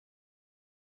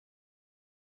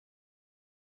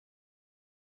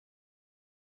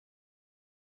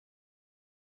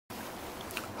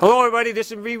Hello everybody,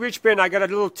 this is Richmond. I got a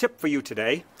little tip for you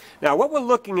today. Now what we're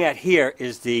looking at here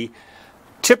is the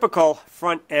typical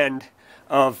front end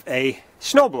of a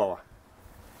snowblower.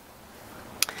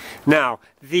 Now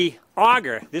the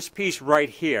auger, this piece right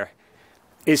here,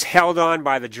 is held on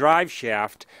by the drive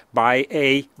shaft by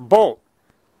a bolt.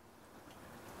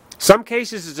 Some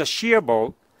cases it's a shear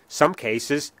bolt, some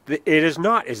cases it is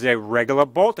not. It's a regular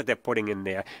bolt that they're putting in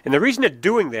there. And the reason they're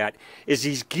doing that is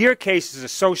these gear cases are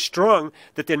so strong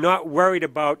that they're not worried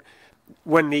about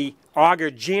when the auger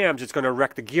jams it's going to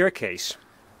wreck the gear case.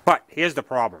 But here's the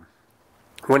problem.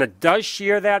 When it does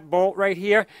shear that bolt right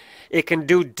here, it can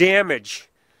do damage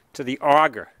to the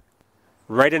auger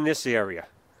right in this area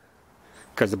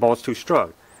because the bolt's too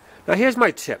strong. Now here's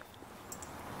my tip.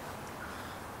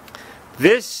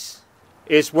 This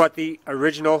is what the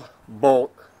original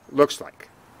bolt looks like.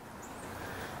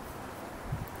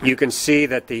 You can see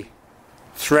that the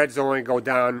threads only go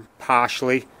down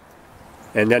partially,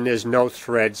 and then there's no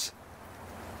threads,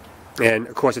 and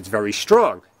of course it's very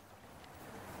strong.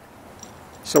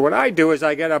 So what I do is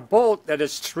I get a bolt that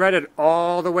is threaded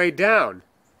all the way down.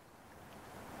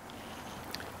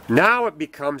 Now it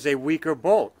becomes a weaker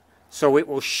bolt, so it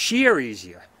will shear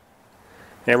easier.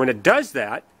 And when it does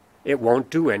that, it won't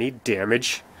do any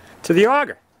damage to the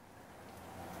auger.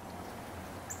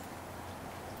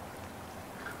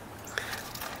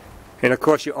 And of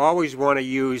course you always want to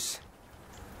use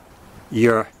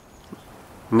your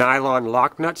nylon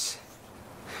lock nuts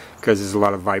because there's a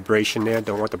lot of vibration there.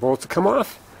 Don't want the bolts to come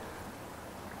off.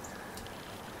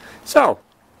 So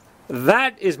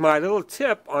that is my little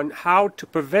tip on how to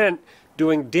prevent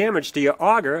doing damage to your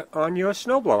auger on your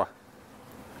snowblower.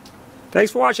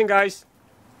 Thanks for watching, guys.